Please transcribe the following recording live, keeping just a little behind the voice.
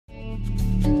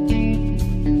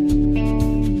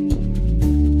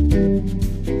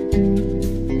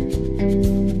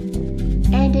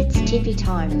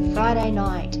Time, Friday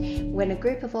night, when a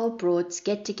group of old broads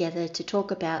get together to talk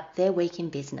about their week in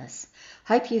business.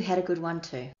 Hope you had a good one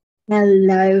too.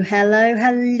 Hello.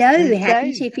 Happy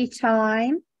Tiffy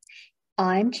time.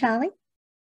 I'm Charlie.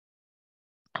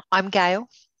 I'm Gail.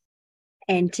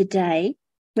 And today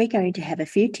we're going to have a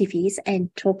few tiffies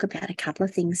and talk about a couple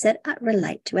of things that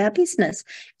relate to our business.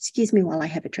 Excuse me while I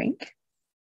have a drink.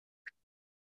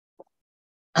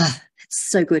 Ah,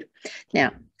 it's so good.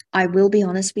 Now, I will be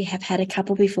honest, we have had a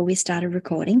couple before we started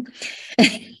recording.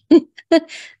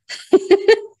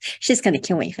 She's going to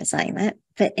kill me for saying that.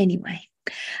 But anyway,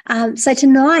 so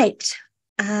tonight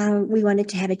we wanted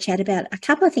to have a chat about a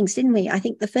couple of things, didn't we? I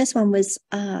think the first one was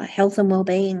health and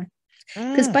well-being,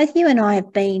 because both you and I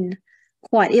have been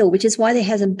quite ill, which is why there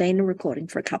hasn't been a recording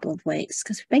for a couple of weeks,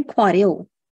 because we've been quite ill.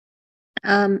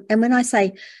 And when I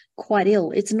say quite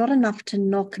ill, it's not enough to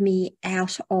knock me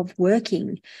out of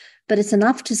working, but it's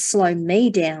enough to slow me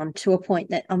down to a point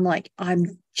that I'm like,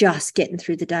 I'm just getting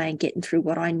through the day and getting through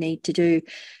what I need to do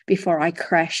before I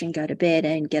crash and go to bed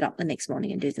and get up the next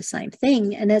morning and do the same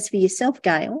thing. And as for yourself,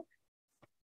 Gail?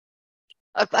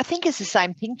 I think it's the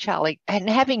same thing, Charlie. And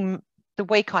having the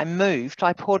week I moved,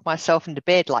 I poured myself into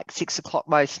bed like 6 o'clock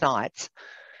most nights.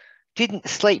 Didn't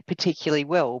sleep particularly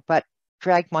well, but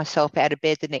dragged myself out of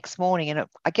bed the next morning. And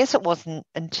I guess it wasn't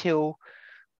until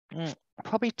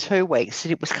probably 2 weeks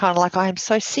that it was kind of like, I am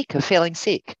so sick of feeling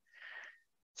sick.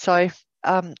 So,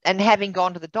 and having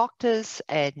gone to the doctors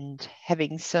and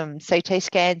having some CT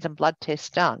scans and blood tests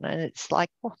done, and it's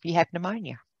like, oh, you have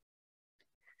pneumonia.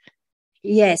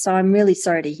 Yes, I'm really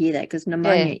sorry to hear that, because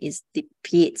pneumonia is the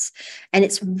pits and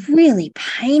it's really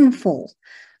painful.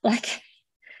 Like,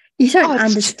 you don't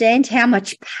understand how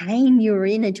much pain you're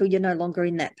in until you're no longer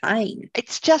in that pain.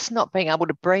 It's just not being able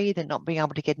to breathe and not being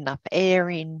able to get enough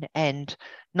air in, and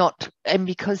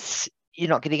because you're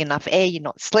not getting enough air, you're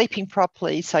not sleeping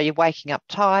properly, so you're waking up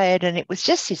tired, and it was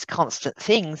just this constant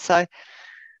thing. So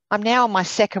I'm now on my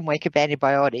second week of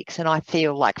antibiotics and I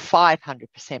feel like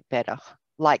 500% better,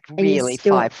 like really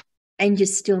five. And you're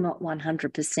still not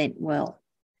 100% well.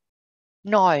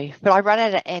 No, but I run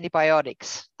out of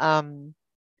antibiotics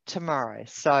tomorrow,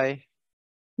 so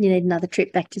you need another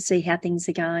trip back to see how things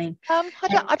are going.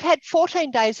 I've had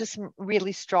 14 days of some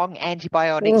really strong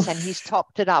antibiotics. Oof. And he's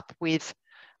topped it up with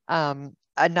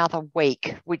another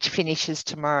week, which finishes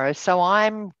tomorrow. So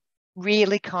I'm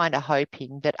really kind of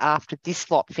hoping that after this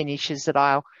lot finishes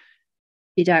that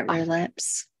you don't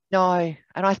relapse. No,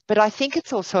 but I think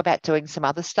it's also about doing some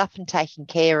other stuff and taking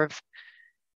care of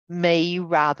me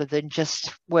rather than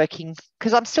just working,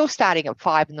 because I'm still starting at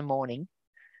 5 a.m.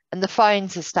 and the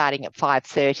phones are starting at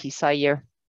 5:30. So you're,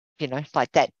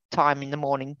 like that time in the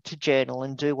morning to journal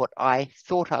and do what I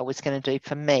thought I was going to do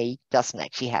for me doesn't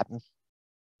actually happen.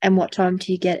 And what time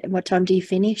do you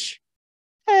finish?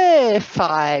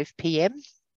 5 p.m.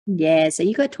 Yeah, so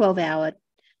you got 12-hour,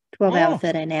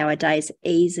 13-hour days,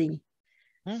 easy.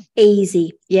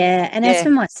 Easy. Yeah. And as for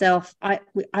myself, I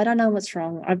don't know what's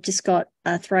wrong. I've just got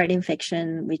a throat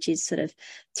infection, which is sort of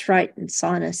throat and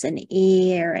sinus and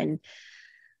ear, and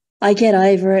I get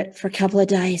over it for a couple of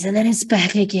days and then it's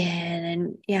back again.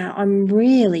 And yeah, I'm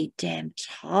really damn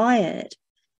tired.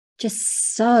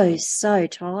 Just so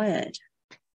tired.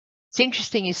 It's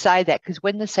interesting you say that, because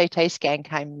when the CT scan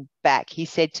came back, he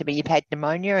said to me, you've had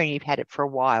pneumonia and you've had it for a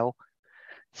while.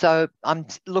 So I'm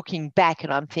looking back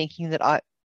and I'm thinking that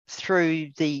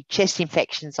through the chest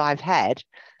infections I've had,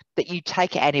 that you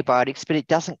take antibiotics, but it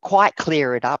doesn't quite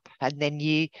clear it up. And then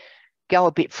you go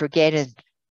a bit for again, and,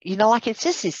 it's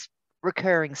just this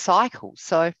recurring cycle.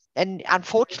 So, and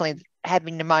unfortunately,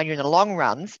 having pneumonia in the long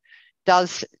runs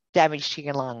does damage to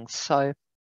your lungs. So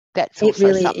that's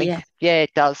also something. Yeah,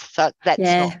 it does. So that's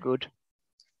not good.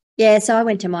 Yeah, so I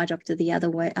went to my doctor the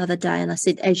other day and I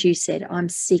said, as you said, I'm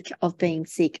sick of being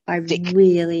sick. I just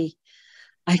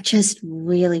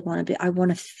really want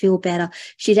to feel better.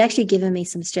 She'd actually given me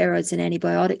some steroids and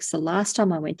antibiotics the last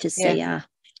time I went to see her.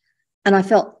 And I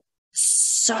felt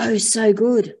so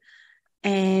good.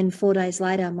 And 4 days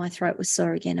later, my throat was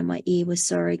sore again and my ear was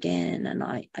sore again.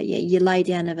 And you lay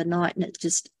down overnight and it's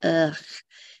just,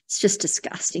 it's just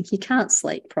disgusting. You can't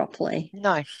sleep properly.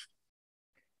 No.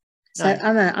 So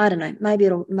I don't know.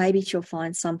 Maybe she'll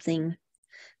find something,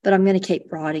 but I'm going to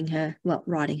keep writing her.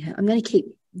 I'm going to keep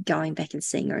going back and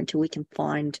seeing her until we can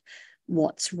find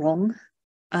what's wrong.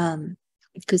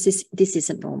 Because this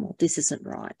isn't normal. This isn't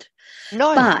right.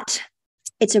 No. But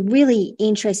it's a really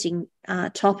interesting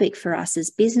topic for us as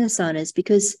business owners,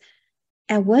 because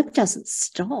our work doesn't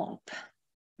stop.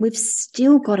 We've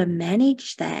still got to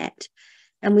manage that,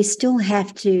 and we still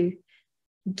have to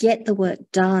get the work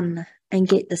done and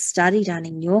get the study done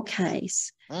in your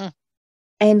case Mm.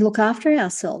 and look after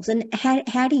ourselves. And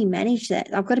how do you manage that?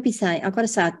 I've got to say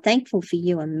I'm thankful for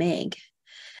you and Meg.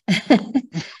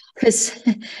 Because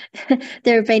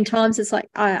there have been times it's like,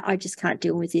 I just can't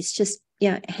deal with this. Just,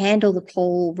 handle the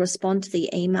call, respond to the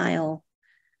email.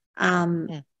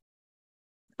 I'll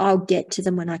get to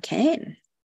them when I can.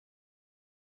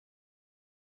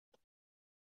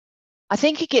 I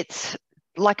think it gets,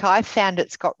 like, I found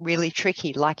it's got really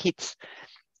tricky. Like,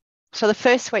 so the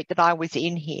first week that I was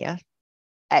in here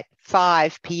at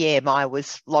 5 p.m, I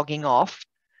was logging off,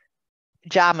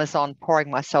 pajamas on,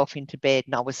 pouring myself into bed,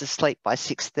 and I was asleep by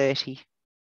 6:30.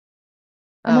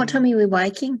 And what time are you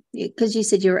waking? Because you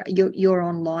said you're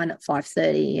online at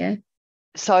 5:30, yeah?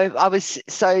 So I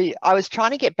was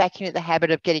trying to get back into the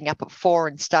habit of getting up at 4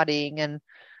 and studying, and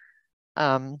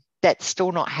that's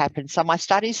still not happened. So my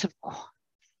studies have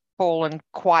fallen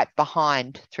quite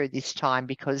behind through this time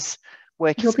because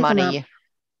work is money.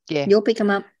 Yeah. You'll pick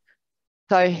them up.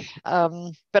 So,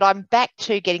 but I'm back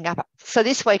to getting up. So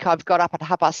this week I've got up at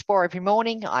 4:30 every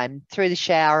morning. I'm through the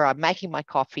shower. I'm making my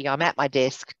coffee. I'm at my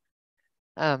desk.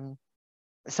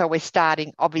 So we're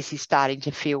obviously starting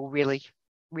to feel really,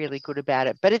 really good about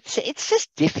it. But it's just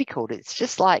difficult. It's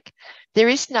just like there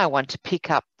is no one to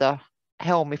pick up the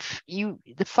helm. If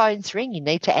the phones ring, you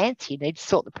need to answer. You need to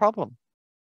sort the problem.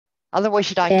 Otherwise,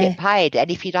 you don't get paid. And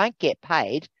if you don't get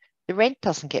paid, the rent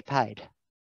doesn't get paid.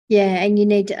 Yeah, and you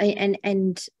need to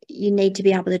and you need to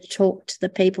be able to talk to the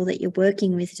people that you're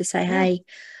working with to say, hey,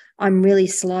 I'm really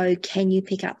slow. Can you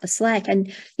pick up the slack?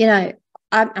 And,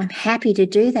 I'm happy to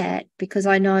do that because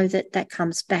I know that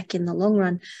comes back in the long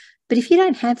run. But if you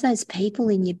don't have those people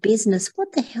in your business,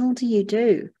 what the hell do you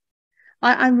do?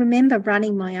 I remember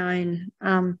running my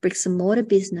own bricks and mortar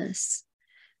business.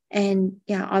 And,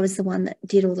 I was the one that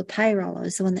did all the payroll. I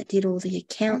was the one that did all the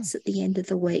accounts at the end of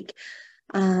the week.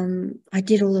 I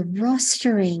did all the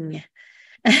rostering.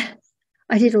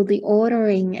 I did all the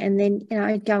ordering, and then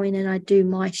I'd go in and I'd do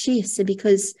my shifts. So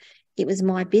because it was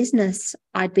my business,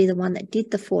 I'd be the one that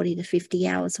did the 40 to 50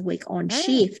 hours a week on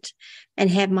shift and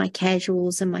have my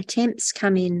casuals and my temps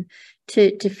come in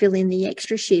to fill in the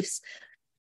extra shifts.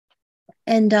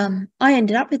 And I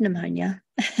ended up with pneumonia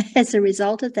as a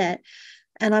result of that.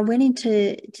 And I went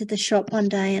into the shop one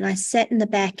day and I sat in the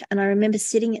back, and I remember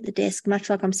sitting at the desk, much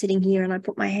like I'm sitting here, and I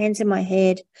put my hands in my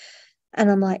head and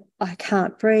I'm like, I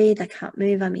can't breathe. I can't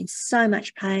move. I'm in so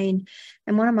much pain.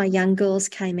 And one of my young girls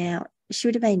came out. She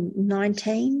would have been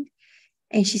 19.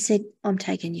 And she said, I'm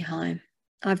taking you home.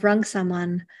 I've rung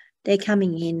someone. They're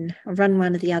coming in. I've rung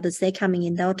one of the others. They're coming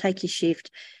in. They'll take your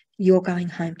shift. You're going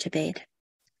home to bed.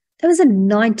 There was a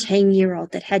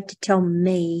 19-year-old that had to tell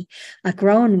me, a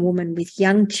grown woman with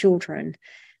young children,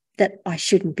 that I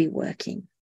shouldn't be working.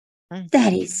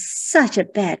 That is such a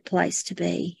bad place to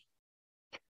be.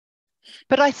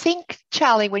 But I think,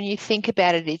 Charly, when you think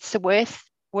about it, it's the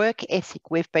work ethic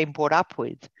we've been brought up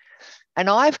with. And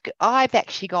I've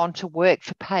actually gone to work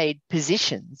for paid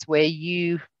positions where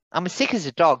I'm as sick as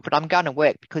a dog, but I'm going to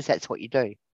work because that's what you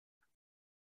do.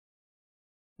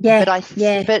 Yeah.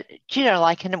 But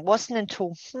and it wasn't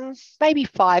until maybe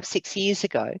 5-6 years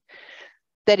ago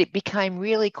that it became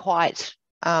really quite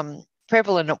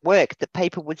prevalent at work that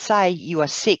people would say, you are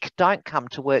sick, don't come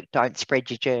to work, don't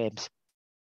spread your germs.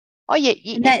 Oh, yeah.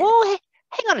 Well,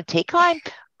 hang on a tick.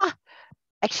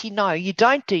 Actually, no, you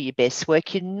don't do your best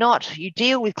work. You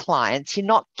deal with clients. You're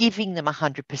not giving them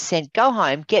 100%. Go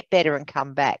home, get better and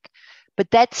come back. But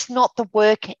that's not the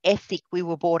work ethic we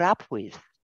were brought up with.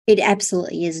 It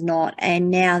absolutely is not. And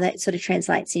now that sort of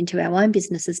translates into our own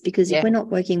businesses, because if we're not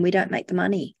working, we don't make the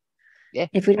money. Yeah.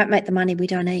 If we don't make the money, we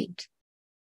don't eat.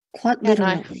 Quite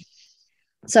literally.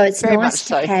 So it's nice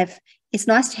to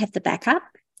have the backup.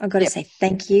 I've got to say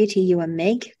thank you to you and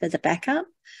Meg for the backup.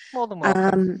 More than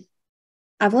welcome.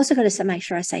 I've also got to make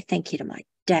sure I say thank you to my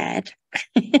dad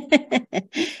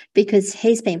because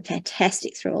he's been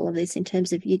fantastic through all of this in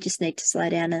terms of you just need to slow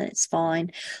down and it's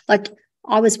fine. Like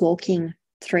I was walking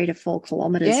 3 to 4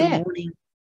 kilometers a morning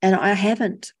and I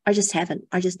just haven't.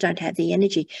 I just don't have the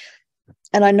energy.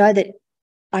 And I know that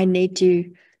I need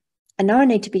to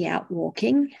be out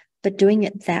walking, but doing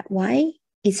it that way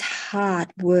is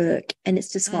hard work and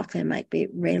it's just likely to make me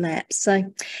relapse.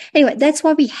 So anyway, that's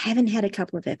why we haven't had a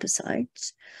couple of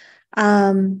episodes.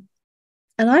 And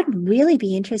I'd really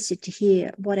be interested to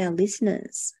hear what our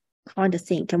listeners kind of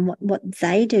think and what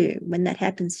they do when that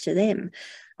happens to them.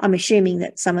 I'm assuming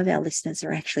that some of our listeners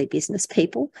are actually business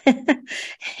people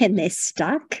and they're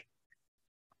stuck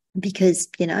because,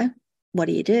 what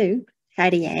do you do? How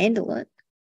do you handle it?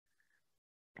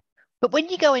 But when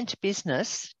you go into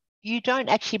business, you don't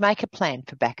actually make a plan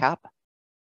for backup.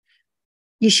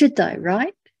 You should though,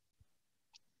 right?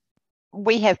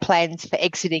 We have plans for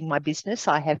exiting my business.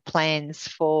 I have plans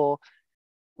for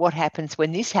what happens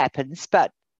when this happens,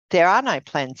 but there are no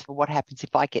plans for what happens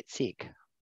if I get sick.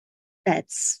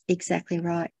 That's exactly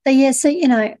right. So yeah, so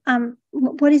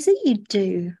what is it you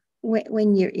do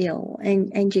when you're ill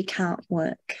and you can't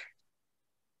work?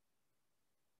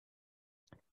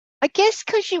 I guess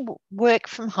because you work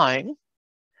from home,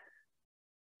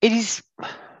 it's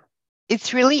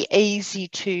really easy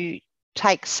to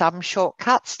take some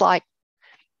shortcuts, like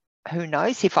who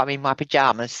knows if I'm in my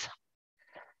pajamas.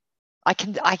 I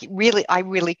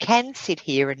really can sit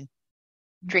here and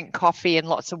drink coffee and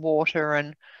lots of water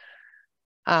and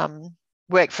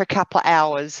work for a couple of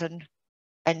hours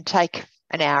and take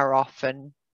an hour off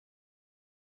and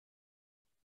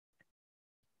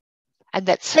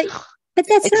that's but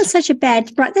that's not such a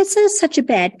bad right. That's not such a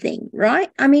bad thing, right?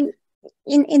 I mean,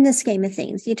 in the scheme of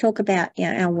things, you talk about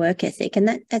our work ethic,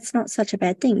 and that's not such a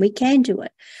bad thing. We can do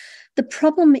it. The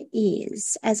problem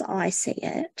is, as I see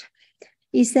it,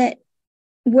 is that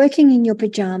working in your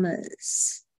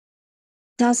pajamas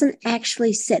doesn't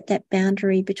actually set that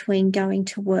boundary between going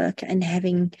to work and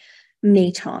having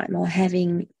me time or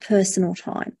having personal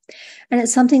time. And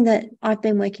it's something that I've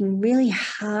been working really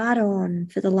hard on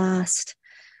for the last,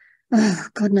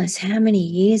 God knows how many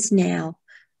years now.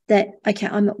 That, okay,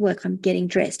 I'm at work, I'm getting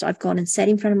dressed, I've gone and sat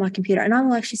in front of my computer, and I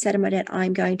will actually say to my dad,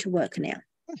 I'm going to work now.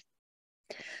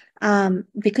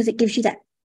 Because it gives you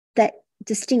that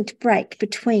distinct break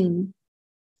between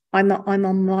I'm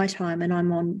on my time and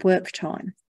I'm on work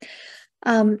time.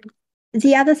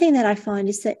 The other thing that I find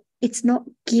is that it's not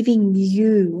giving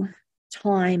you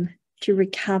time to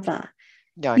recover.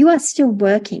 no. You are still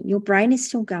working. Your brain is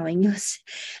still going.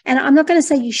 And I'm not going to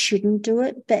say you shouldn't do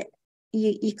it, but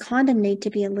you kind of need to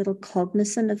be a little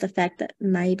cognizant of the fact that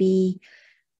maybe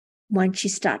once you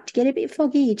start to get a bit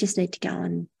foggy, you just need to go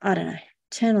and, I don't know,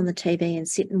 turn on the TV and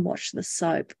sit and watch the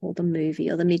soap or the movie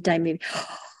or the midday movie.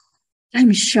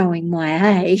 I'm showing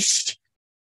my age.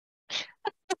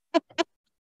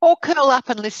 Or curl up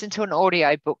and listen to an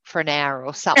audio book for an hour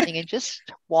or something and just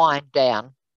wind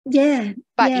down. Yeah.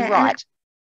 But yeah. you're right.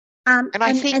 And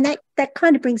I think that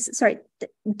kind of brings,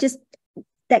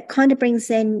 that kind of brings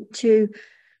then to,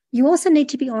 you also need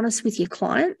to be honest with your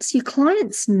clients. Your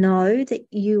clients know that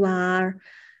you are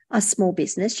a small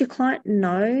business. Your client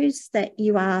knows that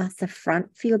you are the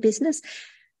front for your business.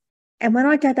 And when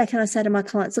I go back and I say to my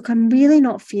clients, look, I'm really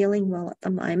not feeling well at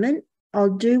the moment. I'll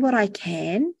do what I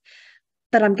can,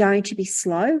 but I'm going to be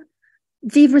slow.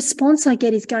 The response I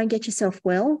get is go and get yourself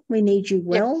well. We need you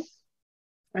well. Yep.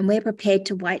 And we're prepared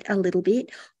to wait a little bit.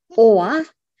 Or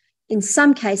in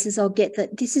some cases, I'll get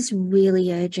that this is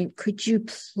really urgent. Could you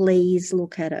please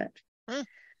look at it? Mm.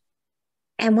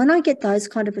 And when I get those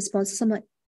kind of responses, I'm like,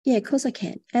 yeah, of course I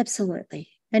can. Absolutely.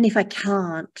 And if I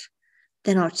can't,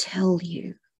 then I'll tell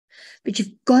you. But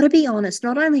you've got to be honest,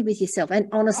 not only with yourself, and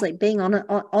honestly, being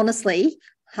honest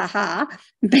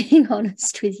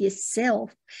with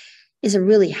yourself is a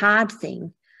really hard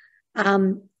thing.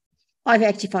 I've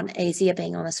actually found it easier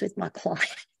being honest with my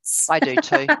clients. I do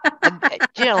too. And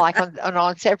like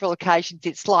on several occasions,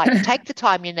 it's like, take the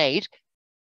time you need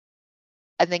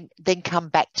and then come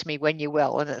back to me when you're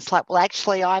well. And it's like, well,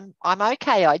 actually, I'm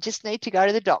okay. I just need to go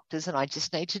to the doctors and I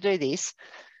just need to do this.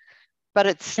 But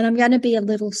and I'm going to be a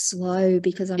little slow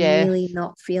because I'm really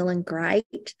not feeling great.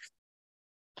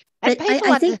 And but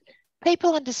I think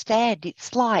people understand.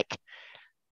 It's like,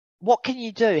 what can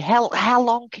you do? How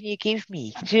long can you give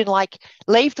me? Do you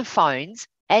leave the phones,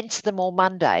 answer them all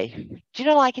Monday? Do you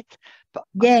know it's?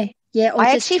 Yeah. Or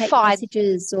I just take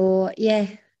messages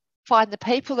find the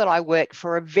people that I work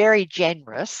for are very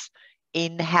generous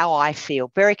in how I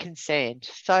feel, very concerned.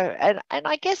 So and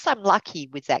I guess I'm lucky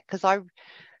with that because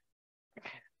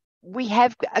we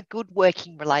have a good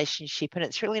working relationship, and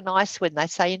it's really nice when they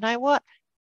say, you know what,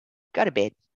 go to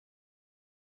bed.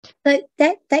 So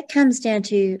that comes down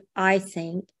to, I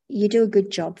think, you do a good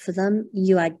job for them.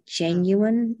 You are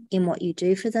genuine in what you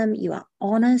do for them. You are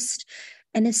honest.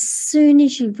 And as soon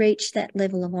as you reach that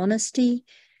level of honesty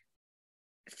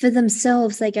for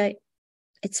themselves, they go,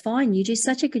 it's fine. You do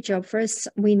such a good job for us.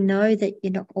 We know that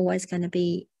you're not always going to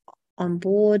be on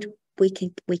board. We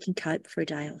can cope for a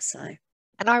day or so.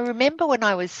 And I remember when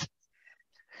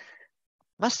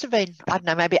must have been, I don't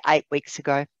know, maybe 8 weeks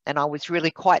ago, and I was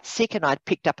really quite sick and I'd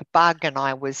picked up a bug and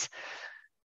I was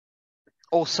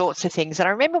all sorts of things. And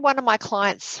I remember one of my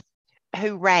clients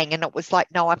who rang and it was like,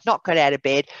 no, I've not got out of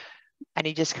bed. And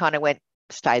he just kind of went,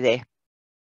 stay there.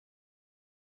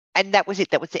 And that was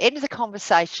it. That was the end of the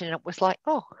conversation. And it was like,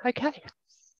 oh, okay.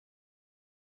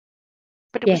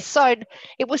 But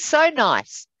it was so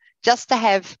nice just to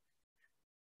have.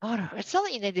 Oh, it's not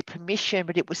that you needed permission,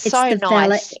 but it was so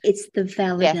nice. It's the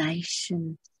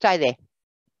validation. Stay there.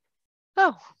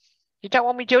 Oh, you don't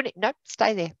want me doing it? Nope,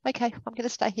 stay there. Okay, I'm going to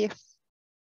stay here.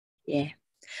 Yeah.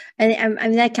 And I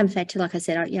mean, that comes back to, like I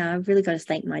said, I've really got to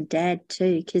thank my dad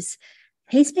too, because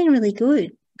he's been really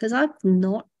good, because I've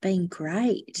not been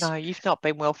great. No, you've not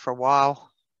been well for a while.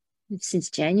 Since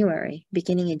January,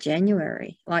 beginning of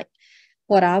January. Like,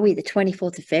 what are we, the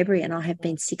 24th of February? And I have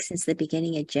been sick since the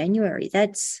beginning of January.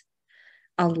 That's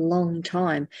a long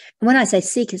time. And when I say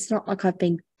sick, it's not like I've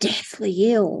been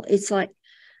deathly ill. It's like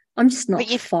I'm just not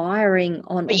firing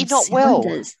on all cylinders.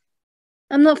 Well.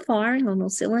 I'm not firing on all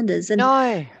cylinders. And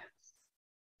no.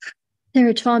 There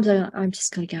are times I'm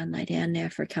just going to go and lay down now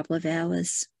for a couple of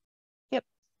hours. Yep.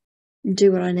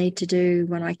 Do what I need to do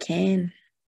when I can.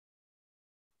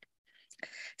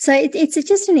 So it's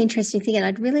just an interesting thing, and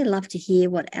I'd really love to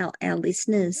hear what our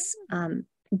listeners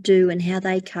do and how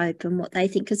they cope and what they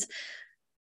think, because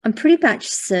I'm pretty much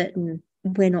certain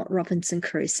we're not Robinson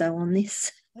Crusoe on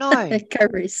this. No.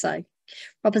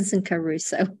 Robinson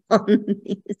Crusoe on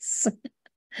this.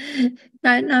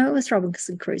 No, it was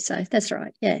Robinson Crusoe. That's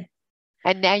right, yeah.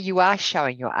 And now you are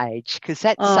showing your age, because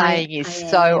that saying is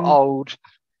so old.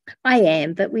 I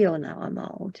am, but we all know I'm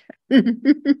old.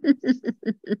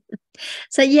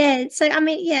 So I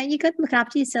mean, you got to look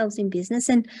after yourselves in business.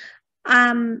 And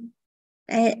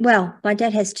well, my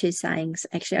dad has two sayings,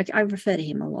 actually. I refer to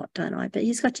him a lot, don't I? But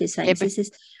he's got two sayings. He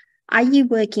says, are you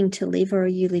working to live, or are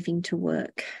you living to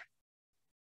work?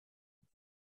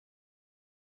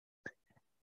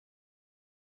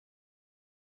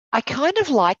 I kind of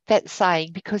like that saying,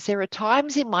 because there are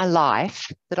times in my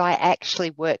life that I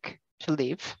actually work to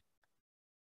live,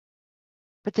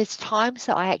 but there's times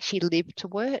that I actually live to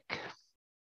work.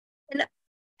 And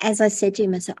as I said to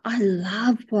him, I said, I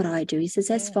love what I do. He says,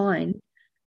 that's fine.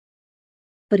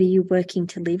 But are you working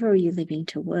to live, or are you living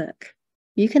to work?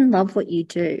 You can love what you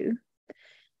do,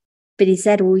 but is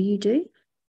that all you do?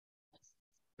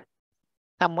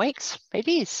 Some weeks it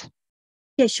is.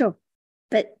 Yeah, sure.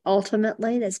 But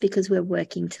ultimately, that's because we're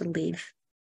working to live.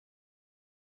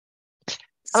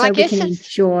 So we can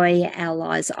enjoy our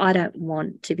lives. I don't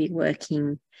want to be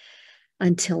working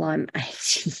until I'm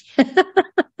 80.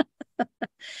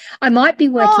 I might be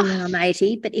working when I'm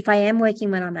 80, but if I am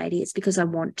working when I'm 80, it's because I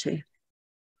want to.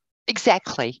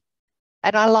 Exactly.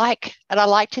 And I like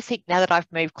to think, now that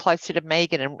I've moved closer to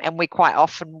Megan, and we quite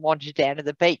often wander down to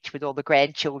the beach with all the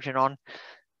grandchildren on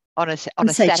a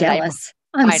Saturday. Jealous.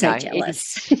 I'm so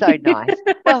jealous. It is so nice.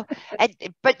 Well,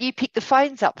 but you pick the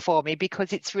phones up for me,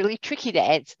 because it's really tricky to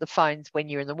answer the phones when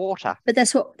you're in the water. But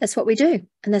that's what we do,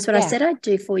 and that's what I said I'd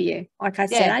do for you. Like I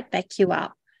said, I'd back you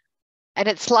up. And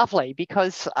it's lovely,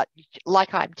 because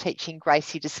like I'm teaching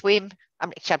Gracie to swim.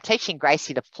 I'm teaching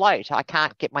Gracie to float. I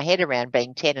can't get my head around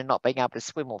being 10 and not being able to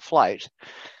swim or float.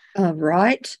 Oh,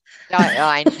 right.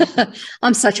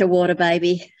 I'm such a water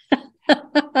baby.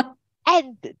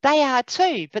 And they are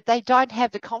too, but they don't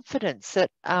have the confidence that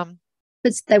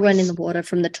because they weren't in the water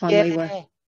from the time we were.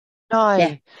 No.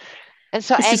 Yeah. And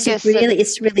so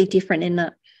it's really different, isn't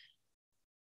it?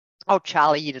 Oh,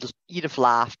 Charlie, you'd have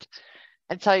laughed.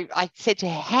 And so I said to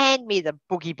her, hand me the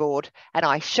boogie board, and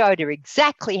I showed her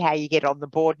exactly how you get on the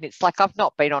board. And it's like, I've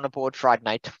not been on a board for, I don't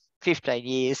know, 15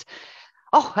 years.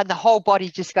 Oh, and the whole body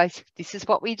just goes, this is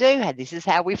what we do, and this is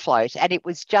how we float. And it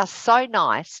was just so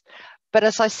nice. But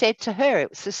as I said to her, it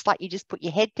was just like you just put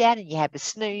your head down and you have a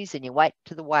snooze and you wait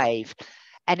to the wave.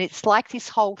 And it's like this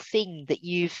whole thing that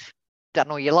you've done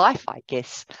all your life, I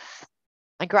guess.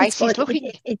 And Gracie's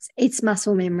looking. It's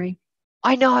muscle memory.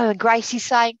 I know. And Gracie's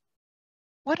saying,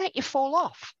 why don't you fall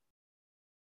off?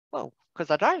 Well, because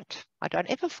I don't. I don't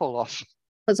ever fall off.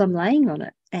 Because I'm laying on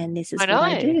it, and this is what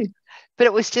I do. But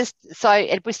it was just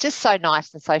so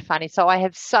nice and so funny. So I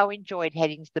have so enjoyed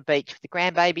heading to the beach with the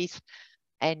grandbabies,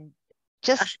 and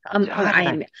just I'm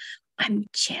jealous.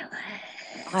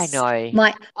 I know.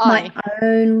 My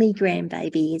only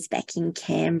grandbaby is back in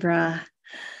Canberra.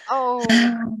 Oh.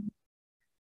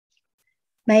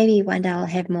 Maybe one day I'll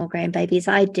have more grandbabies.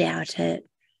 I doubt it.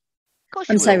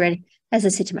 I'm so ready. As I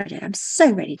said to my dad, I'm so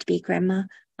ready to be a grandma.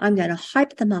 I'm going to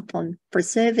hype them up on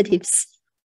preservatives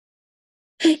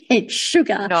and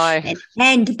sugar and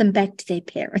hand them back to their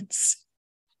parents.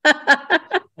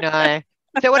 No.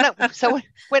 So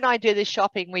when I do the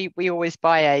shopping, we always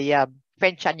buy a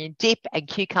French onion dip and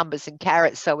cucumbers and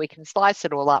carrots, so we can slice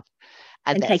it all up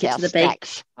and that's take it our to the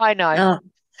snacks. beach. I know.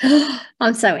 Oh,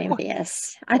 I'm so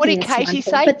envious. What did Katie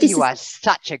say? You are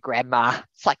such a grandma.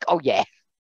 It's like, oh yeah.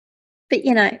 But,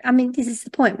 I mean, this is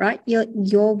the point, right?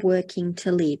 You're working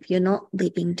to live. You're not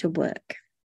living to work.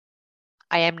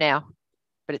 I am now,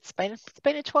 but it's been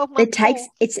a 12-month call.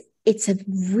 It's a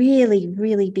really,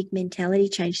 really big mentality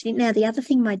change. Now, the other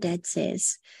thing my dad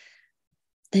says,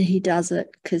 and he does it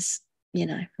because,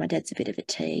 my dad's a bit of a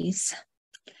tease.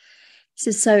 He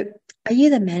says, so are you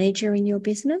the manager in your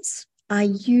business? Are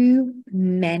you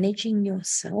managing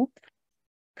yourself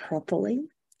properly?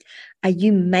 Are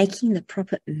you making the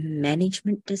proper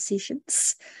management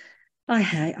decisions? I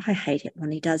hate it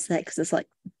when he does that, because it's like,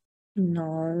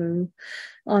 no,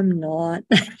 I'm not.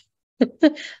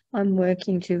 I'm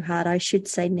working too hard. I should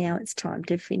say now it's time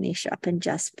to finish up and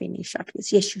just finish up.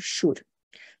 Yes, you should.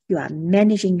 You are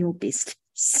managing your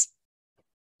business.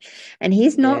 And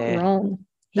he's not wrong.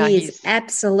 He is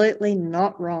absolutely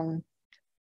not wrong.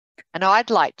 And I'd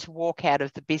like to walk out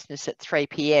of the business at 3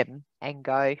 p.m. and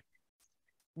go,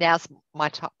 now's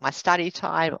my study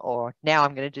time, or now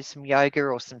I'm going to do some yoga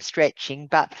or some stretching.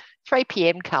 But 3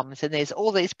 p.m. comes and there's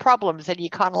all these problems and you're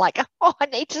kind of like, oh, I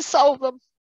need to solve them.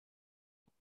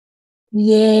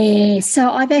 Yeah.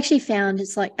 So I've actually found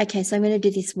it's like, okay, so I'm going to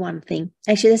do this one thing.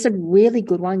 Actually, that's a really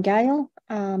good one, Gail,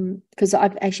 because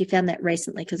I've actually found that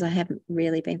recently, because I haven't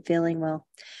really been feeling well.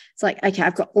 It's like, okay,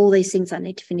 I've got all these things I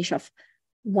need to finish off.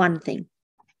 One thing.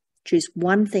 Choose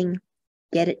one thing,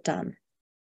 get it done.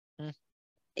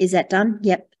 Is that done?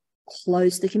 Yep.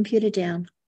 Close the computer down,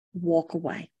 walk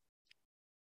away.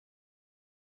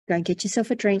 Go and get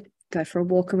yourself a drink, go for a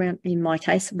walk around, in my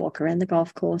case, walk around the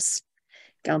golf course,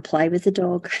 go and play with the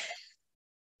dog,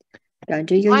 go and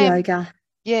do your yoga.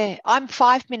 Yeah, I'm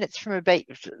 5 minutes from a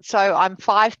beach. So I'm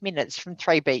 5 minutes from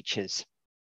 3 beaches.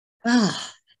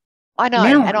 Oh, I know.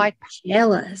 Now and I'm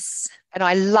jealous. And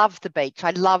I love the beach.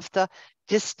 I love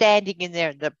just standing in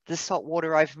there, the salt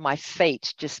water over my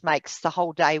feet just makes the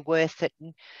whole day worth it.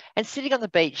 And sitting on the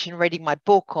beach and reading my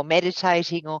book or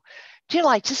meditating, or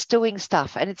just doing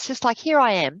stuff. And it's just like, here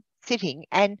I am sitting,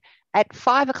 and at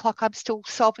 5 o'clock I'm still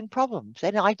solving problems.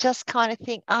 And I just kind of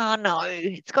think, oh no,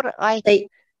 it's got to.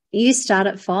 You start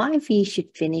at 5, you should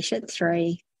finish at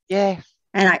 3. Yeah.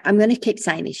 And I'm going to keep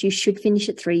saying this. You should finish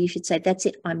at 3. You should say, that's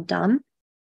it, I'm done.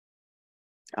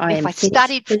 I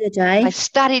studied for the day. I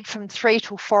studied from 3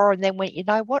 till 4 and then went, you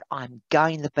know what? I'm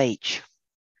going to the beach.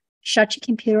 Shut your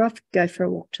computer off, go for a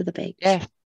walk to the beach. Yeah.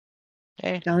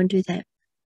 Go and do that.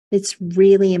 It's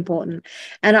really important.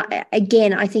 And I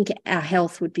think our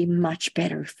health would be much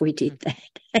better if we did that.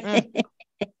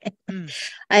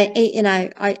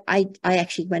 I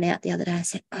actually went out the other day. I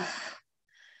said,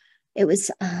 it was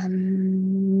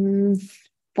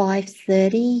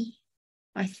 5:30,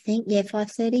 I think. Yeah,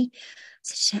 5:30.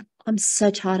 So I'm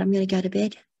so tired. I'm going to go to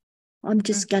bed. I'm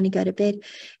just going to go to bed.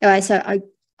 Anyway, so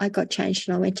I got changed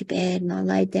and I went to bed and I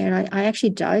laid there, and I actually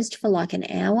dozed for like an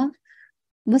hour.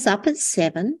 Was up at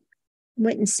 7,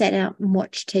 went and sat out and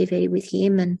watched TV with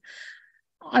him, and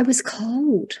I was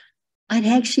cold. I'd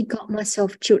actually got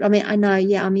myself chilled. I mean, I know,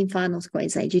 yeah, I'm in Far North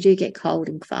Queensland. You do get cold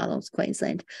in Far North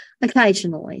Queensland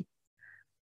occasionally.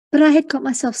 But I had got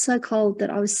myself so cold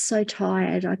that I was so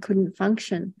tired I couldn't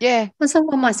function. Yeah. Once I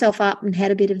woke myself up and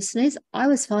had a bit of a snooze, I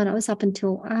was fine. I was up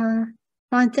until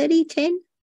 9:30, 10.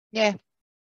 Yeah.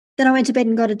 Then I went to bed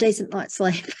and got a decent night's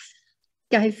sleep.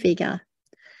 Go figure.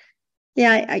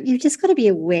 Yeah, you've just got to be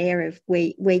aware of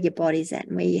where your body's at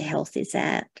and where your health is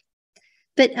at.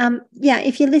 But yeah,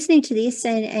 if you're listening to this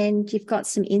and you've got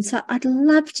some insight, I'd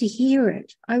love to hear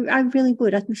it. I really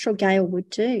would. I'm sure Gail would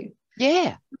too.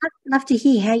 Yeah. I'd love to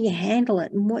hear how you handle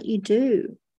it and what you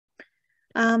do.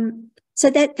 So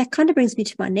that kind of brings me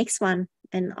to my next one,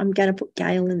 and I'm going to put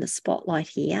Gail in the spotlight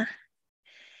here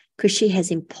because she has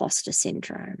imposter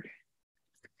syndrome.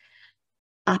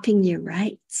 Upping your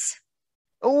rates.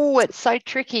 Oh, it's so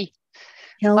tricky.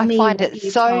 I find it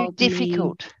so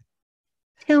difficult.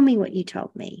 Tell me what you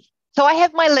told me. So I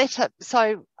have my letter.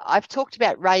 So I've talked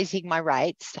about raising my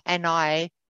rates, and I've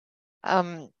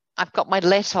got my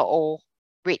letter all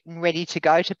written, ready to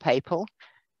go to people.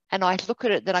 And I look at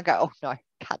it, then I go, oh no,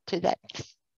 can't do that.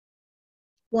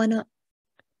 Why not?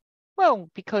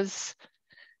 Well, because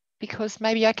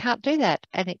maybe I can't do that.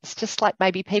 And it's just like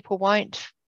maybe people won't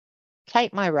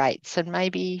take my rates, and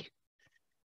maybe.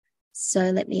 So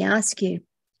let me ask you,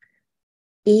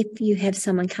 if you have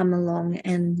someone come along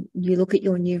and you look at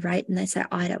your new rate and they say,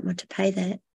 I don't want to pay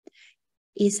that,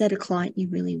 is that a client you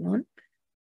really want?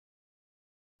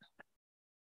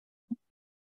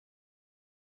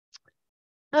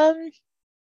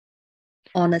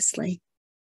 Honestly.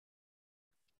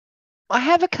 I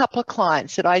have a couple of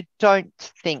clients that I don't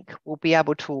think will go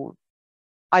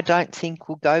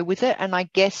with it. And I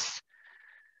guess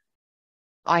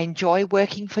I enjoy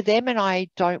working for them and I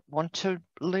don't want to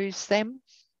lose them.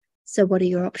 So what are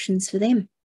your options for them?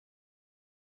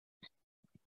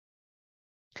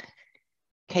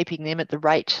 Keeping them at the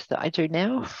rate that I do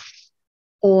now.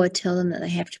 Or tell them that they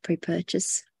have to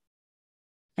pre-purchase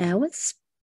hours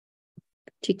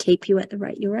to keep you at the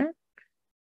rate you're at?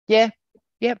 Yeah.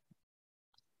 Yep.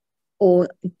 Or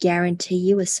guarantee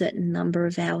you a certain number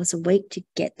of hours a week to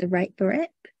get the rate you're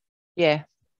at? Yeah.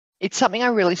 It's something I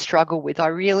really struggle with. I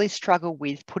really struggle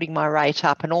with putting my rate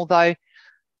up. And although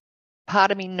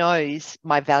part of me knows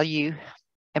my value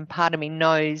and part of me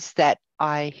knows that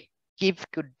I give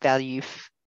good value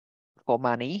for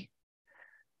money,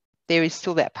 there is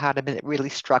still that part of me that really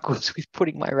struggles with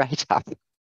putting my rate up.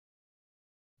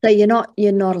 So you're not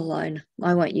alone.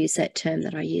 I won't use that term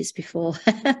that I used before.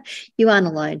 You aren't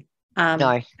alone.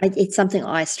 No. It's something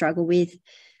I struggle with.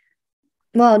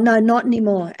 Well, no, not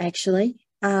anymore, actually.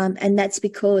 And that's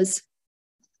because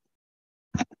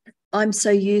I'm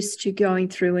so used to going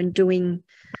through and doing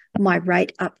my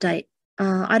rate update.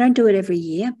 I don't do it every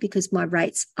year because my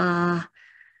rates are,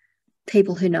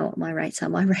 people who know what my rates are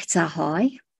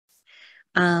high.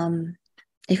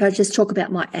 If I just talk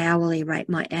about my hourly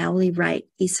rate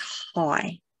is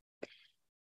high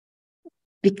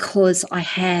because I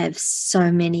have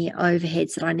so many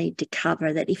overheads that I need to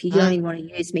cover that if you only want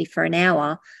to use me for an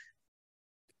hour,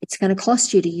 it's going to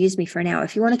cost you to use me for an hour.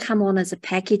 If you want to come on as a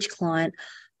package client,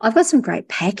 I've got some great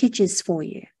packages for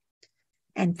you.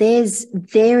 And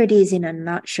there it is in a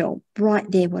nutshell, right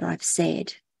there what I've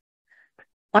said.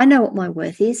 I know what my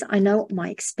worth is. I know what my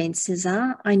expenses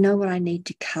are. I know what I need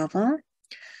to cover.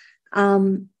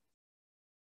 And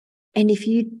if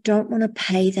you don't want to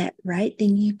pay that rate,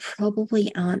 then you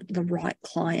probably aren't the right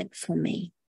client for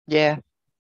me. Yeah.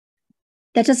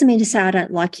 That doesn't mean to say I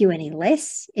don't like you any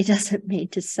less. It doesn't mean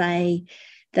to say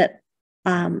that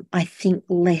I think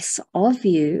less of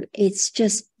you. It's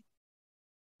just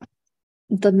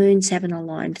the moons haven't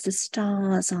aligned. The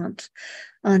stars aren't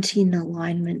in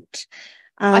alignment.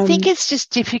 I think it's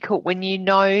just difficult when you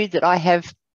know that I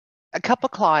have a couple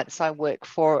of clients I work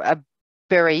for are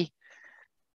very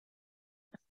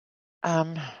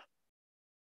I'm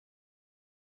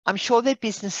sure their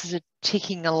businesses are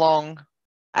ticking along.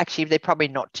 Actually, they're probably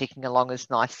not ticking along as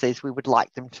nicely as we would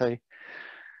like them to.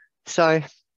 So,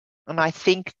 and I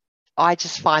think I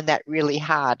just find that really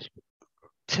hard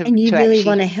to and you really actually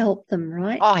want to help them,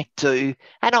 right? I do.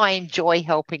 And I enjoy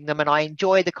helping them and I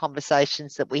enjoy the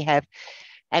conversations that we have.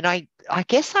 And I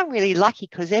guess I'm really lucky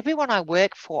because everyone I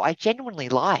work for, I genuinely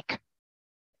like.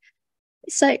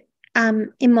 So,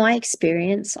 in my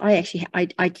experience, I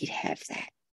did have that.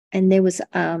 And there was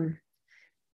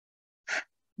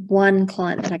one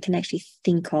client that I can actually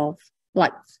think of,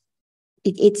 like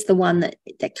it's the one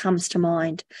that comes to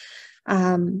mind.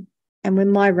 And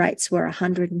when my rates were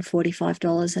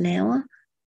 $145 an hour,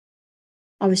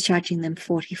 I was charging them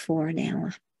 $44 an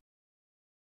hour.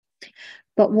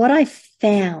 But what I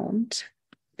found,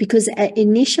 because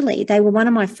initially they were one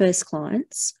of my first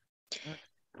clients,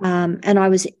 and I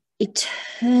was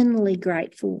eternally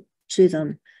grateful to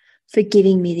them for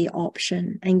giving me the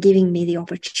option and giving me the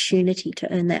opportunity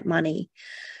to earn that money.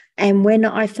 And when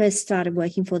I first started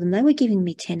working for them, they were giving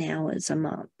me 10 hours a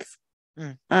month.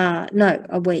 No,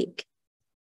 a week.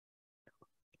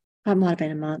 It might have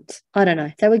been a month. I don't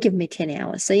know. They were giving me 10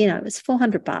 hours. So, it was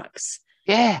 $400.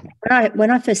 Yeah.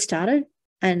 When I first started,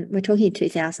 and we're talking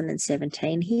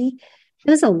 2017 here, it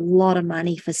was a lot of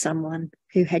money for someone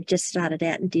who had just started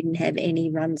out and didn't have any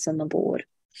runs on the board.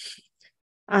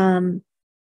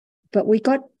 But we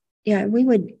got, we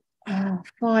were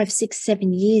 5, 6,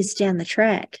 7 years down the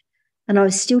track, and I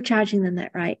was still charging them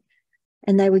that rate,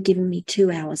 and they were giving me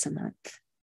 2 hours a month.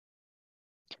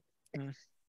 And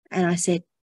I said,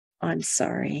 I'm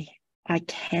sorry, I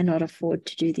cannot afford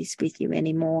to do this with you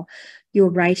anymore. Your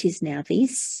rate is now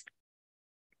this.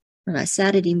 And I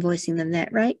started invoicing them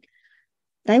that rate.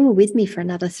 They were with me for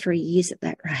another 3 years at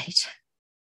that rate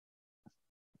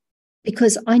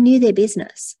because I knew their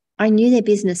business. I knew their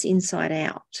business inside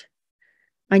out.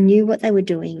 I knew what they were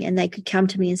doing, and they could come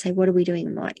to me and say, what are we doing?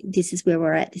 I'm like, this is where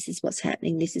we're at. This is what's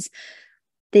happening.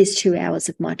 There's 2 hours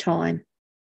of my time.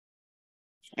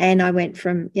 And I went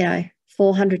from,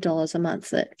 $400 a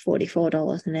month at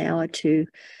 $44 an hour to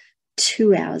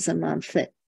 2 hours a month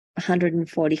at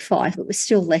 $145. It was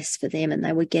still less for them, and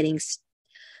they were getting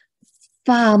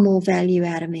far more value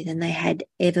out of me than they had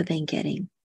ever been getting.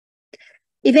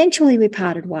 Eventually, we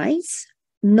parted ways,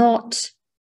 not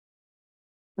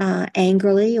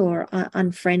angrily or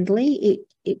unfriendly.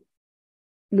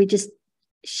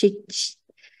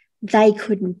 They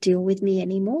couldn't deal with me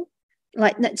anymore.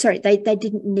 Like, no, sorry, they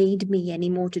didn't need me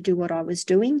anymore to do what I was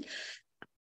doing.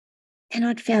 And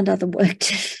I'd found other work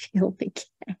to fill the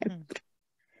gap. Mm.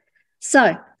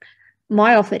 So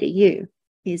my offer to you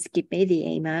is give me the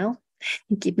email,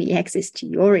 give me access to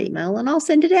your email, and I'll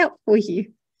send it out for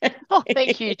you. Oh,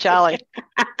 thank you, Charly.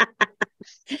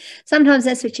 Sometimes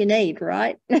that's what you need,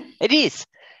 right? It is.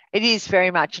 It is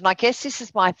very much. And I guess this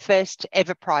is my first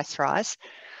ever price rise.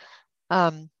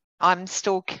 I'm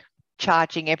still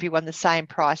charging everyone the same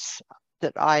price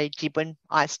that I did when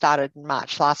I started in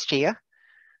March last year.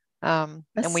 And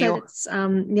so it's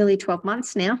nearly 12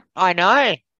 months now. I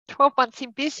know. 12 months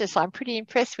in business. I'm pretty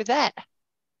impressed with that.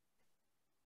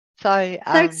 So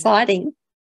exciting.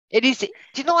 It is. Do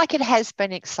you know, like, it has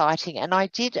been exciting. And I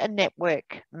did a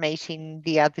network meeting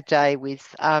the other day with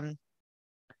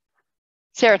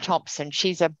Sarah Thompson.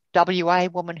 She's a WA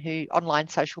woman who online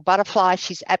social butterfly.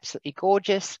 She's absolutely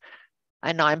gorgeous.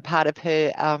 And I'm part of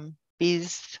her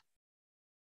Biz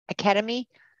Academy.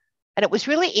 And it was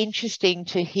really interesting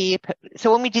to hear.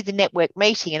 So when we did the network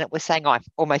meeting, and it was saying, I've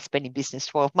almost been in business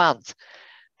 12 months.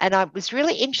 And it was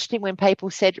really interesting when people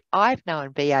said, I've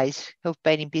known BAs who've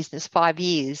been in business 5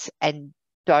 years and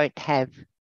don't have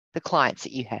the clients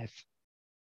that you have.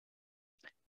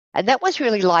 And that was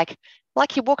really like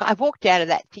I walked out of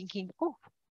that thinking, oh,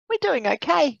 we're doing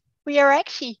okay. We are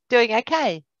actually doing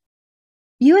okay.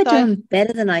 You are doing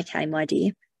better than okay, my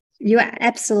dear. You are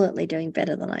absolutely doing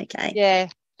better than okay. Yeah.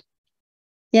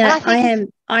 Yeah, I am.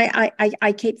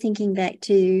 I keep thinking back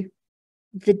to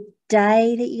the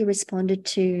day that you responded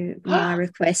to my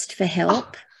request for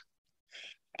help,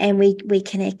 and we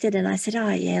connected, and I said, oh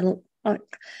yeah,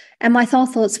 look, and my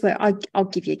thoughts were, I'll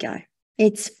give you a go.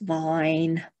 It's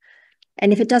fine.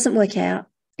 And if it doesn't work out,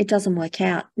 it doesn't work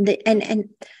out. And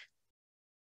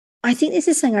I think this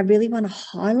is something I really want to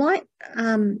highlight,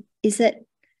 is that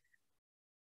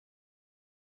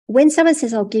when someone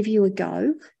says, I'll give you a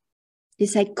go, you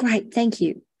say, great, thank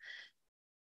you.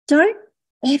 Don't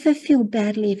ever feel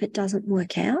badly if it doesn't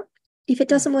work out. If it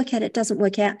doesn't work out, it doesn't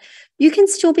work out. You can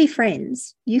still be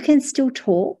friends. You can still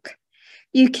talk.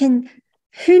 You can,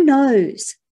 who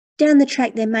knows, down the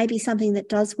track, there may be something that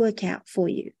does work out for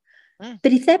you.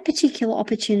 But if that particular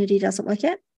opportunity doesn't work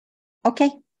out, okay,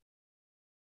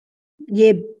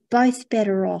 you're both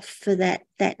better off for that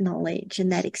knowledge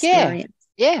and that experience.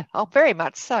 Yeah, oh, very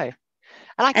much so.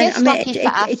 And I guess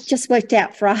it just worked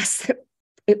out for us.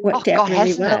 It worked out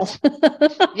really well.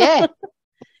 Yeah.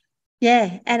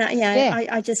 Yeah. And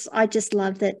I just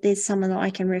love that there's someone that I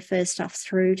can refer stuff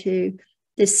through to.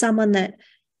 There's someone that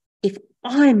if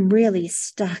I'm really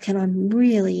stuck and I'm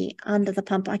really under the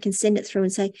pump, I can send it through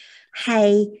and say,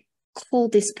 hey, call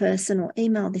this person or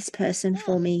email this person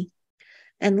for me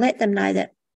and let them know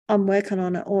that I'm working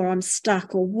on it or I'm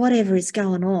stuck or whatever is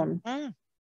going on.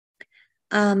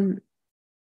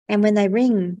 And when they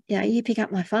ring, you pick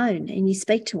up my phone and you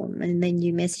speak to them, and then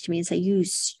you message me and say, you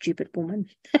stupid woman.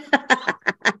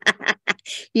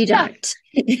 You don't.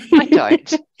 I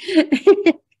don't.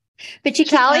 But you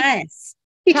Charly,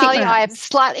 Charly, I am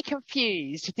slightly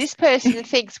confused. This person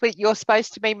thinks you're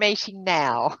supposed to be meeting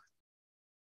now.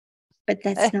 But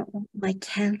that's not what my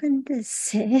calendar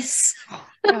says.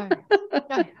 No.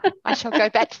 I shall go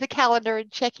back to the calendar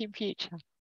and check in future.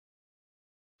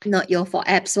 Not your fault.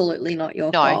 Absolutely not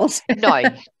your fault. No.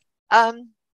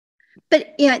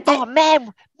 But oh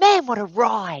man, what a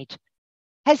ride!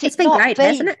 It's been great,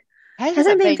 hasn't it?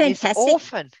 Hasn't it been fantastic?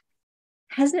 Orphan.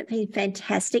 Hasn't it been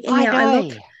fantastic? And I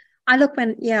know. I look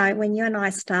when you and I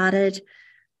started,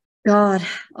 God,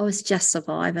 I was just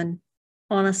surviving,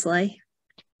 honestly.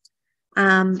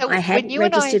 So I had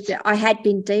registered. I had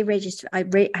been deregistered. I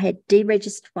had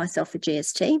deregistered myself for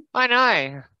GST. I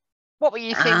know. What were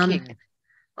you thinking?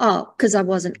 Because I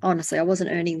wasn't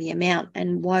earning the amount.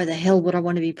 And why the hell would I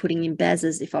want to be putting in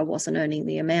BASs if I wasn't earning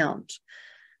the amount?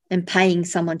 And paying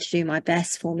someone to do my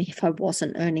BAS for me if I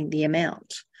wasn't earning the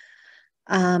amount.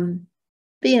 But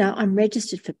I'm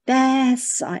registered for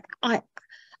BAS.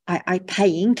 I pay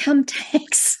income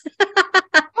tax.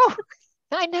 Oh,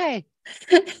 I know.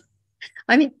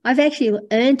 I mean, I've actually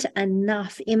earned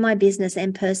enough in my business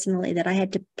and personally that I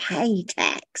had to pay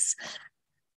tax.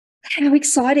 How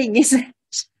exciting is it?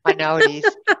 I know it is.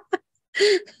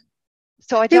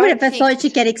 So I don't. Who would have thought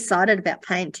you'd get excited about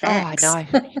paying tax? Oh, I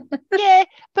know. Yeah,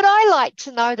 but I like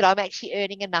to know that I'm actually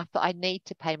earning enough that I need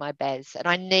to pay my BAS and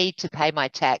I need to pay my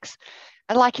tax.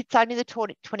 And it's only the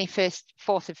 21st,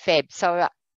 4th of Feb. So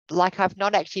I've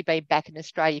not actually been back in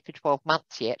Australia for 12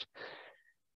 months yet.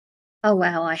 Oh,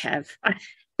 wow, I have.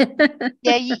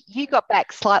 Yeah, you got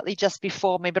back slightly just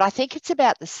before me, but I think it's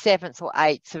about the 7th or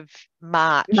 8th of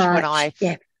March when I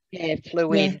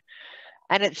flew in.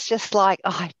 And it's just like,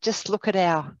 oh, just look at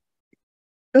where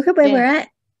we're at.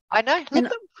 I know. Look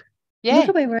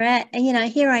at where we're at.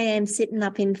 And, here I am sitting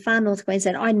up in far north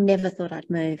Queensland. I never thought I'd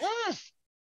move.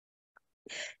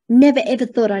 Never, ever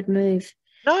thought I'd move.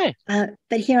 No.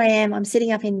 But here I am. I'm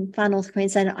sitting up in far north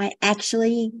Queensland. I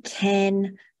actually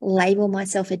can label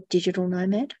myself a digital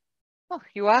nomad. Oh,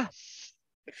 you are?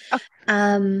 Oh.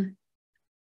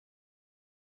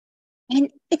 And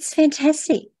it's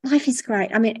fantastic. Life is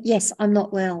great. I mean, yes, I'm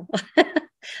not well.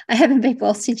 I haven't been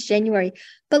well since January,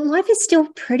 but life is still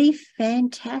pretty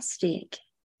fantastic.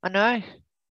 I know.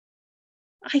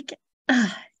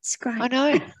 It's great. I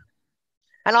know.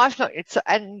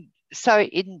 And so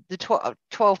in the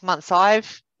 12 months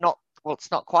it's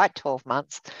not quite 12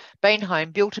 months, been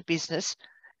home, built a business,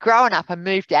 grown up and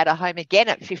moved out of home again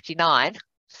at 59.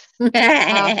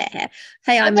 Hey,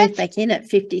 I moved back in at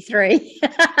 53.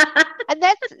 And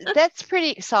that's pretty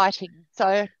exciting.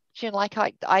 So,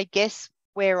 I guess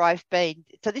where I've been,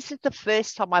 so this is the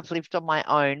first time I've lived on my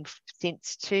own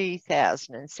since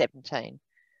 2017.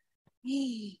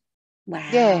 Wow.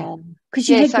 Yeah. Because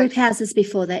you had group houses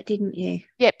before that, didn't you?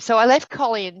 Yep. So I left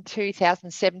Collie in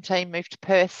 2017, moved to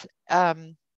Perth,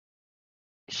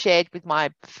 shared with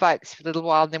my folks for a little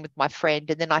while, and then with my friend,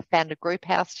 and then I found a group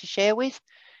house to share with.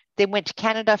 Then went to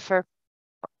Canada for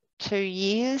 2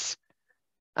 years.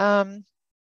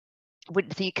 Went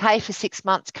to the UK for 6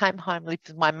 months, came home, lived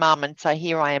with my mum, and so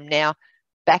here I am now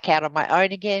back out on my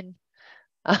own again,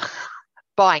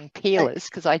 buying peelers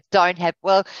because I don't have,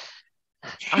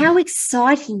 how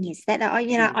exciting is that?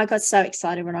 I got so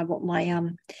excited when I bought my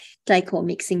decor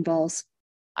mixing bowls.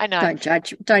 I know.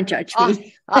 Don't judge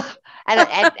me.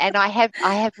 And I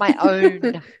have my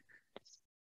own.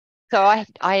 So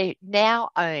I now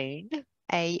own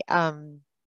a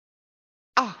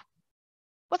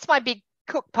what's my big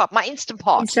cook pot? My Instant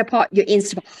Pot. Your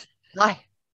Instant Pot.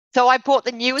 So I bought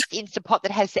the newest Instant Pot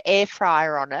that has the air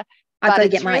fryer on it. I've got to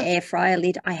get my air fryer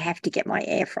lid. I have to get my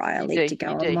air fryer lid to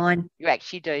go on mine. You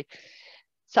actually do.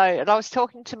 So, and I was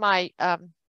talking to my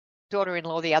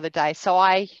daughter-in-law the other day. So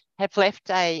I have left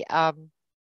a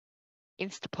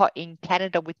Instant Pot in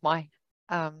Canada with my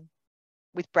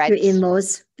with Brad's. Your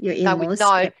in-laws.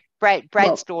 No, yep.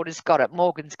 Brad's daughter's got it.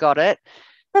 Morgan's got it.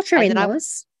 Not your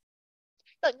in-laws.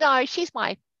 No, she's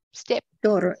my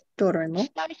daughter-in-law.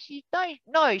 She's my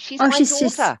daughter. She's your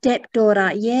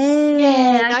stepdaughter.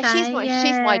 Yeah. Okay,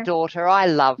 she's my daughter.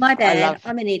 My bad.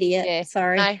 I'm an idiot. Yeah,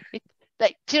 sorry. No,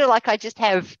 I just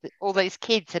have all these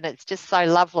kids, and it's just so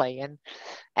lovely.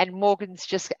 And Morgan's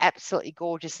just absolutely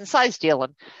gorgeous, and so's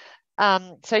Dylan.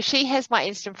 So she has my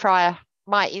Instant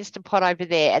Pot over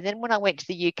there. And then when I went to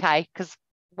the UK, because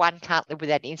one can't live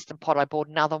without an Instant Pot, I bought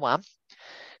another one.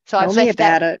 So I've left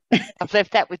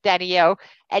that with Danielle,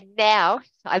 and now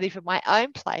I live in my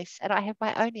own place and I have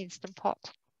my own Instant Pot.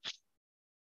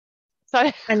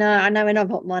 So I know. When I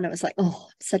bought mine, it was like, oh,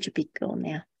 I'm such a big girl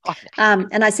now. Oh, no.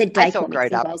 And I said decor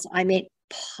mixing bowls. I meant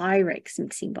Pyrex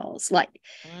mixing bowls, like.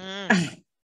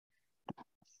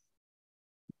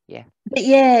 Yeah. But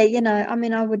yeah, I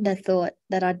mean, I wouldn't have thought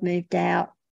that I'd moved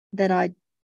out, that I'd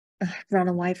run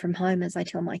away from home, as I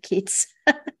tell my kids.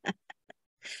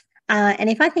 And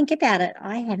if I think about it,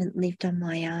 I haven't lived on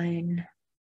my own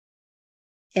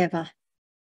ever.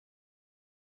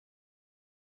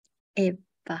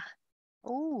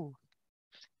 Oh.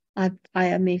 I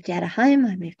moved out of home.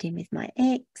 I moved in with my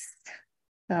ex.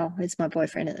 Well, it's my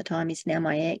boyfriend at the time. He's now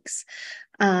my ex.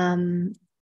 I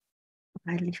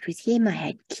lived with him. I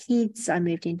had kids. I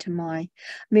moved into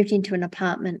an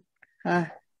apartment,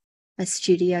 a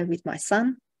studio with my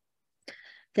son.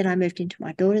 Then I moved into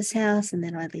my daughter's house, and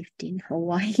then I lived in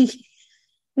Hawaii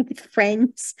with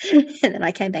friends. And then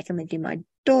I came back and lived in my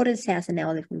daughter's house, and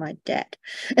now I live with my dad.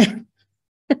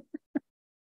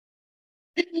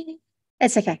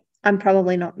 It's okay. I'm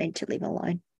probably not meant to live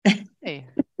alone.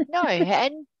 No,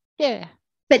 and yeah.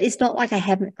 But it's not like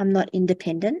I'm not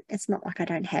independent. It's not like I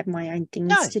don't have my own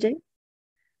things to do.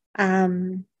 But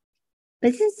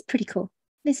this is pretty cool.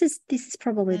 This is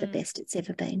probably the best it's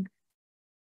ever been.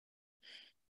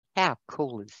 How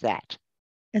cool is that?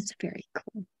 It's very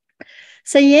cool.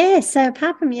 So yeah, so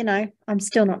apart from, I'm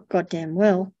still not goddamn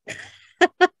well.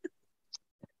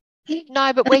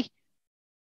 No, but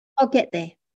I'll get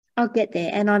there.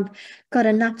 And I've got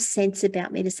enough sense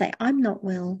about me to say I'm not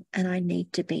well and I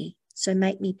need to be. So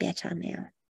make me better now.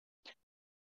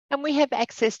 And we have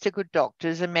access to good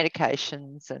doctors and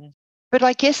medications. But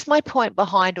I guess my point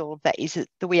behind all of that is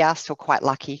that we are still quite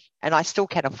lucky, and I still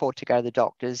can afford to go to the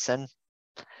doctors. And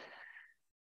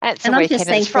it's a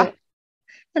weekend.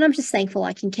 And I'm just thankful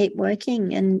I can keep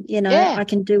working, and I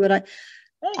can do what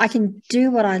I can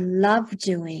do what I love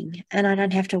doing and I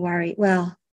don't have to worry.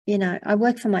 Well, you know, I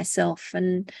work for myself,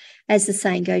 and as the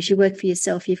saying goes, you work for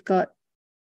yourself. You've got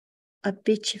a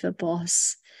bitch of a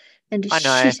boss and a I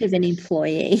know. shit of an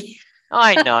employee.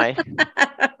 I know.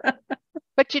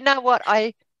 But you know what?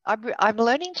 I'm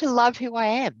learning to love who I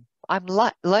am. I'm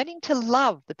learning to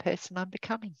love the person I'm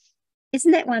becoming.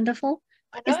 Isn't that wonderful?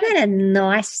 I know. Isn't that a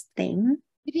nice thing?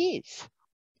 It is.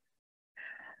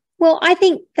 Well, I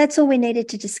think that's all we needed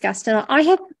to discuss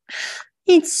tonight.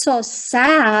 It's so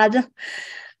sad.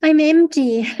 I'm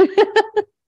empty.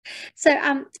 So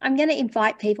I'm going to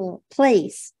invite people,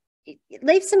 please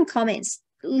leave some comments.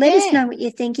 Let us know what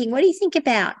you're thinking. What do you think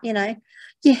about, you know,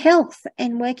 your health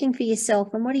and working for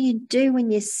yourself? And what do you do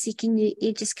when you're sick and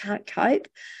you just can't cope?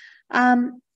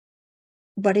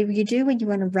 Whatever you do when you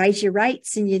want to raise your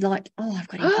rates and you're like, oh, I've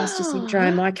got imposter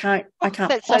syndrome. I can't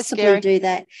possibly do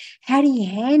that. How do you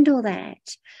handle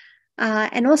that?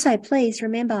 And also, please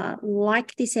remember,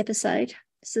 like this episode,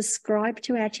 subscribe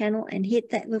to our channel and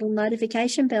hit that little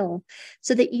notification bell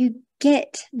so that you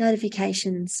get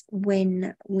notifications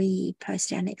when we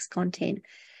post our next content.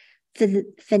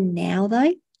 For now,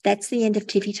 though, that's the end of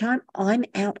Tiffy time. I'm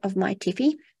out of my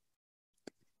Tiffy.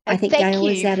 I think Gail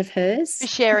is out of hers. For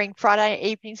sharing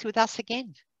Friday evenings with us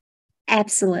again.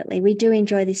 Absolutely. We do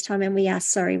enjoy this time, and we are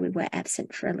sorry we were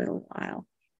absent for a little while.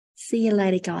 See you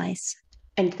later, guys.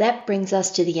 And that brings us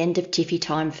to the end of Tiffy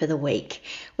time for the week.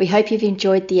 We hope you've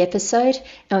enjoyed the episode,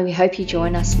 and we hope you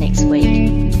join us next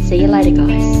week. See you later,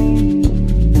 guys.